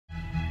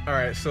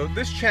Alright, so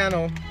this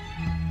channel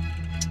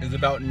is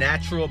about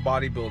natural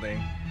bodybuilding.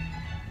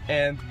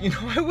 And you know,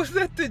 I was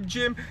at the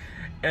gym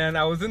and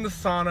I was in the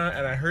sauna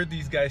and I heard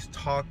these guys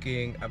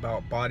talking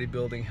about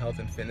bodybuilding, health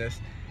and fitness.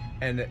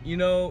 And you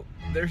know,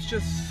 there's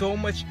just so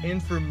much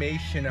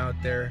information out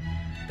there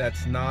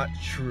that's not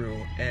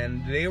true.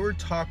 And they were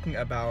talking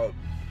about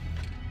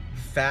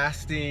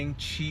fasting,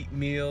 cheat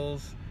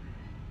meals.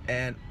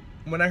 And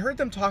when I heard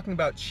them talking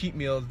about cheat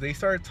meals, they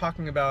started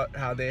talking about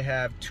how they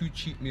have 2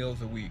 cheat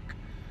meals a week.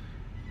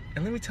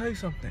 And let me tell you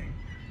something,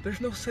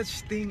 there's no such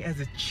thing as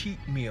a cheat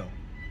meal.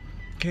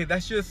 Okay,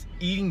 that's just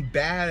eating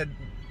bad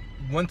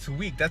once a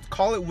week.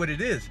 Call it what it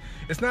is.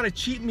 It's not a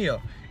cheat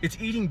meal. It's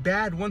eating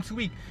bad once a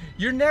week.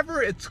 You're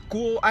never at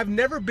school. I've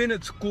never been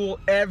at school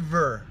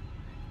ever.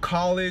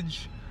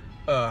 College,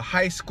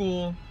 high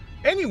school,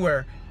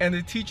 anywhere. And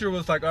the teacher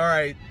was like, all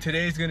right,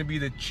 today's gonna be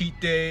the cheat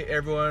day.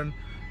 Everyone,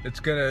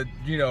 it's gonna,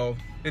 you know,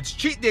 it's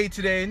cheat day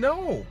today.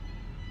 No,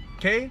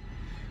 okay?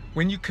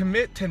 When you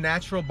commit to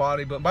natural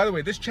bodybuilding, by the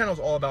way, this channel is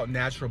all about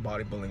natural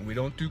bodybuilding. We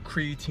don't do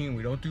creatine,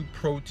 we don't do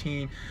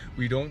protein,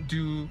 we don't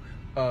do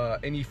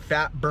any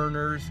fat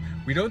burners.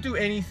 We don't do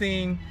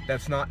anything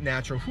that's not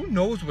natural. Who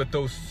knows what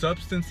those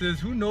substances,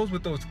 who knows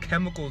what those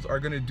chemicals are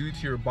gonna do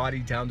to your body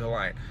down the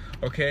line,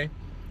 okay?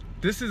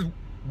 This is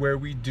where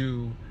we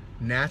do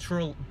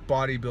natural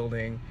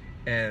bodybuilding,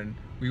 and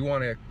we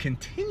wanna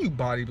continue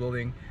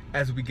bodybuilding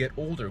as we get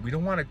older. We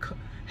don't wanna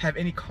have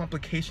any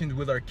complications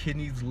with our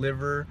kidneys,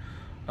 liver,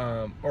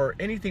 or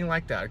anything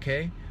like that,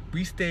 okay?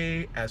 We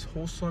stay as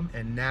wholesome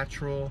and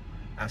natural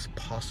as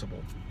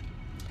possible.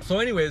 So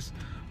anyways,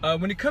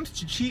 when it comes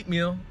to cheat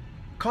meal,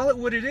 call it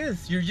what it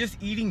is. You're just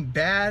eating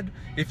bad.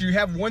 If you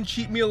have 1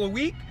 cheat meal a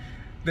week,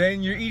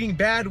 then you're eating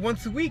bad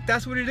once a week.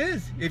 That's what it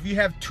is. If you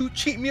have 2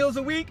 cheat meals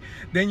a week,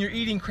 then you're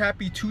eating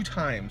crappy 2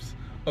 times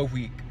a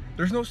week.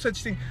 There's no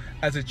such thing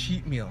as a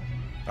cheat meal,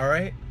 all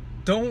right?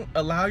 Don't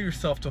allow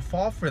yourself to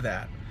fall for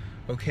that,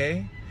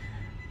 okay?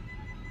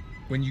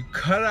 When you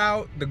cut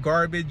out the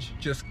garbage,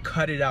 just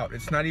cut it out.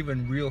 It's not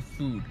even real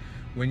food.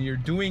 When you're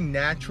doing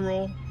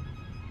natural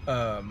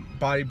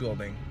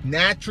bodybuilding,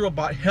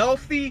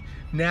 healthy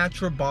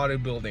natural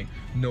bodybuilding,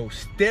 no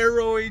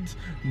steroids,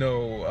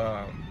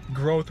 no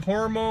growth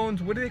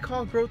hormones. What do they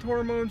call growth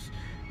hormones?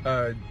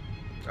 I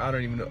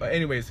don't even know.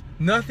 Anyways,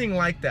 nothing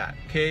like that,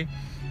 okay?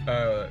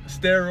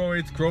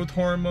 Steroids, growth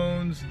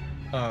hormones,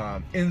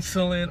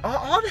 insulin,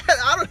 all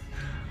that.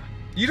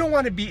 You don't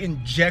want to be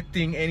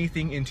injecting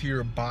anything into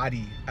your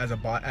body as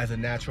a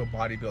natural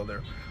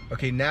bodybuilder.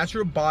 Okay,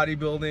 natural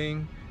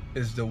bodybuilding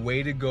is the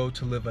way to go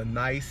to live a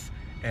nice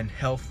and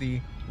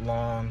healthy,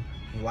 long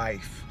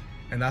life.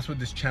 And that's what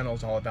this channel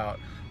is all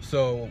about.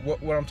 So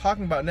what I'm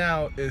talking about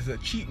now is a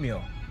cheat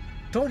meal.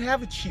 Don't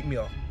have a cheat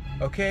meal,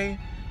 okay?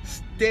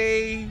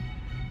 Stay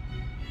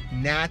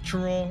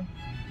natural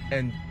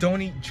and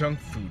don't eat junk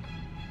food.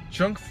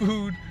 Junk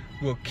food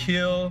will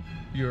kill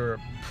your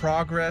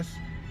progress,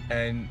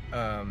 and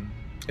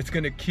it's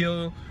gonna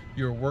kill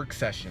your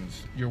workout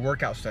sessions.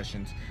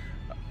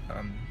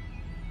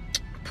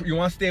 You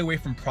want to stay away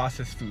from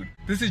processed food.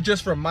 This is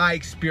just from my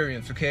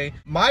experience, okay?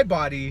 My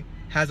body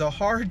has a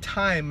hard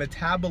time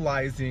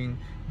metabolizing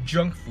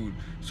junk food.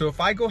 So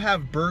if I go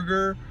have a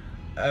burger,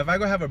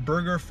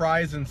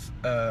 fries, and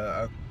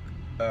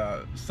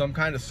some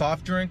kind of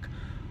soft drink,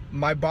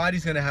 my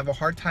body's gonna have a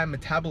hard time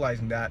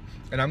metabolizing that,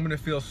 and I'm gonna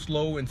feel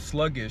slow and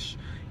sluggish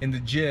in the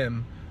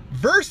gym.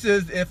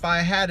 Versus if I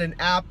had an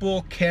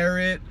apple,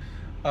 carrot,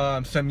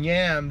 some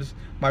yams,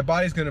 my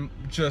body's gonna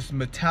just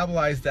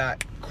metabolize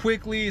that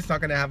quickly. It's not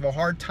gonna have a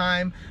hard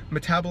time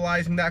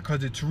metabolizing that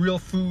because it's real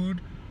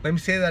food. Let me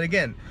say that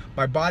again.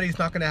 My body's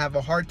not gonna have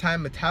a hard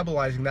time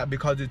metabolizing that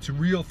because it's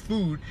real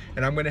food,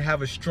 and I'm gonna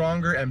have a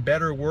stronger and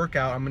better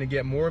workout. I'm gonna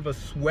get more of a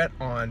sweat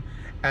on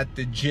at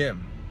the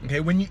gym. Okay,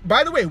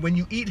 by the way, when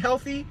you eat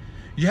healthy,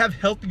 you have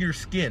healthier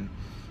skin.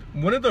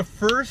 One of the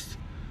first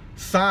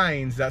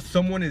signs that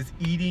someone is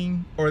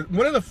eating, or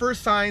one of the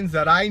first signs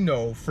that I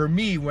know for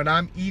me when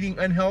I'm eating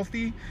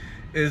unhealthy,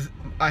 is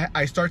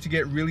I start to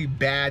get really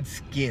bad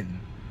skin.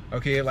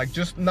 Okay, like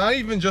just not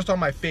even just on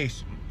my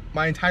face,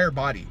 my entire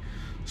body.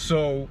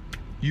 So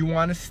you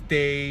want to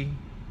stay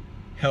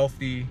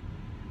healthy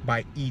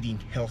by eating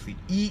healthy.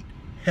 Eat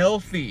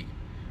healthy,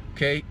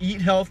 okay?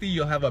 Eat healthy,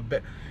 you'll have a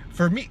better,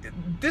 for me,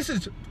 this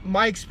is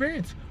my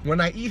experience. When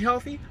I eat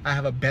healthy, I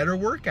have a better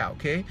workout,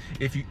 okay?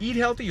 If you eat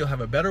healthy, you'll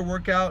have a better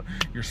workout,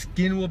 your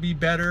skin will be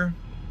better,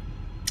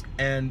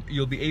 and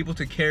you'll be able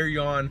to carry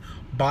on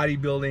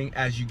bodybuilding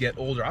as you get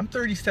older. I'm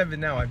 37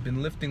 now. I've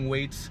been lifting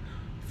weights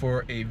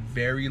for a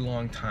very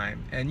long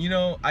time. And you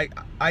know,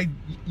 I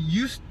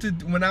used to,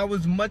 when I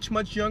was much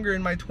younger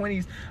in my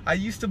 20s, I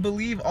used to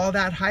believe all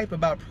that hype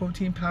about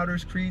protein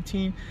powders,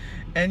 creatine,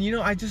 and you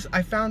know, I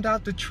found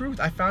out the truth.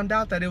 I found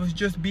out that it was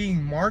just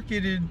being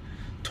marketed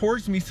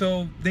towards me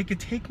so they could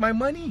take my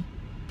money.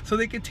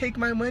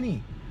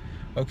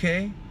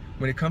 Okay?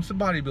 When it comes to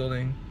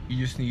bodybuilding, you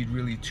just need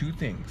really 2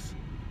 things.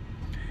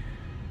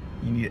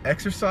 You need to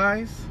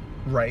exercise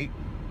right,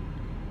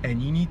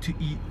 and you need to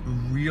eat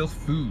real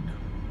food.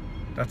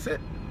 That's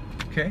it.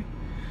 okay?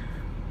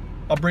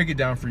 I'll break it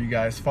down for you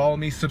guys. Follow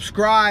me,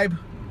 subscribe,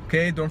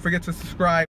 okay? Don't forget to subscribe.